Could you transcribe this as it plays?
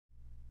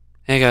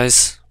Hey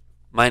guys,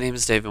 my name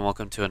is Dave and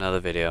welcome to another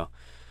video.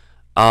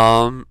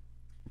 Um,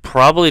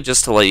 Probably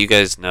just to let you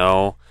guys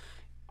know,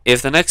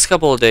 if the next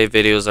couple of day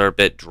videos are a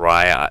bit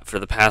dry, for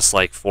the past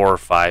like 4 or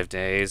 5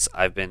 days,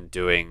 I've been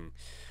doing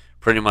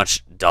pretty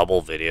much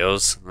double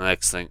videos.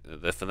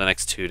 For the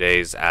next 2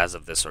 days, as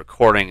of this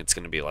recording, it's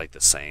going to be like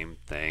the same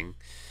thing.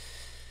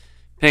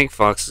 Pink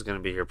Fox is going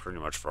to be here pretty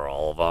much for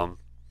all of them,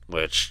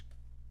 which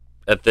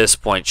at this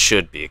point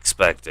should be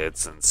expected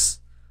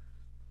since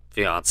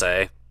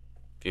fiance,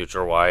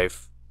 future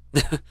wife.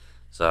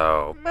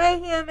 So, My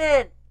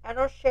human. I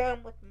don't share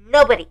them with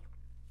nobody.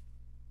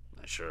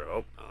 I sure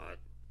hope not.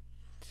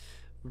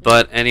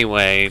 But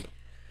anyway,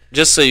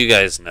 just so you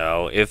guys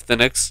know, if the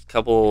next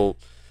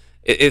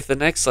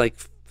like,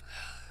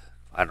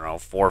 I don't know,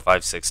 4,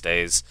 5, 6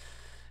 days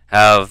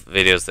have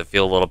videos that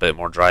feel a little bit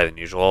more dry than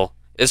usual,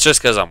 it's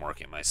just because I'm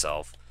working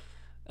myself.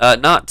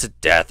 Not to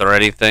death or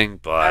anything, I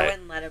but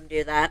wouldn't let him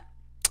do that.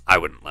 I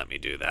wouldn't let me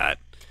do that.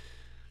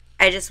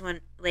 I just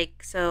want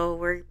so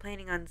we're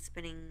planning on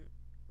spending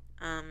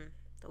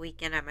the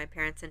weekend at my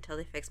parents until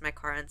they fix my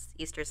car on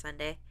Easter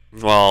Sunday.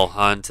 Well,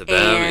 hun, to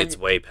them, And it's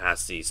way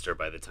past Easter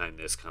by the time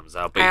this comes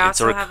out. But I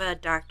it's also have a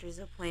doctor's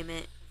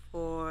appointment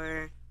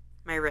for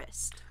my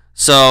wrist.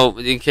 So,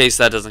 in case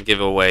that doesn't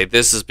give away,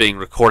 this is being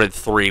recorded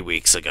 3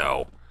 weeks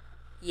ago.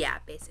 Yeah,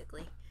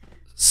 basically.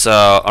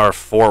 So, or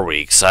 4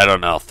 weeks. I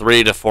don't know.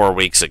 3 to 4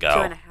 weeks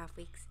ago. 2.5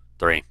 weeks.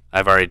 3.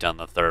 I've already done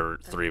the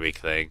third 3 week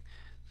thing.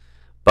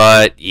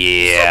 But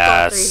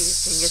yeah,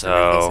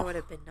 I would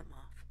have been them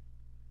off.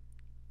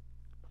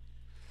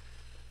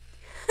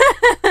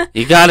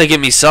 you gotta give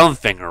me some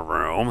finger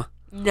room.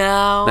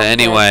 No. But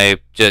anyway,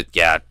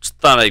 just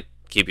thought I'd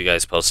keep you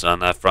guys posted on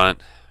that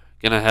front.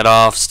 Gonna head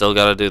off. Still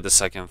gotta do the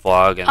second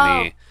vlog and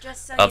the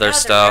just so other you know,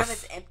 stuff. The room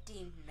is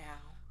empty now.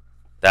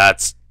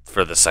 That's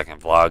for the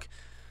second vlog.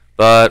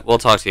 But we'll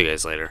talk to you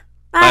guys later.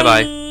 Bye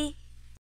bye.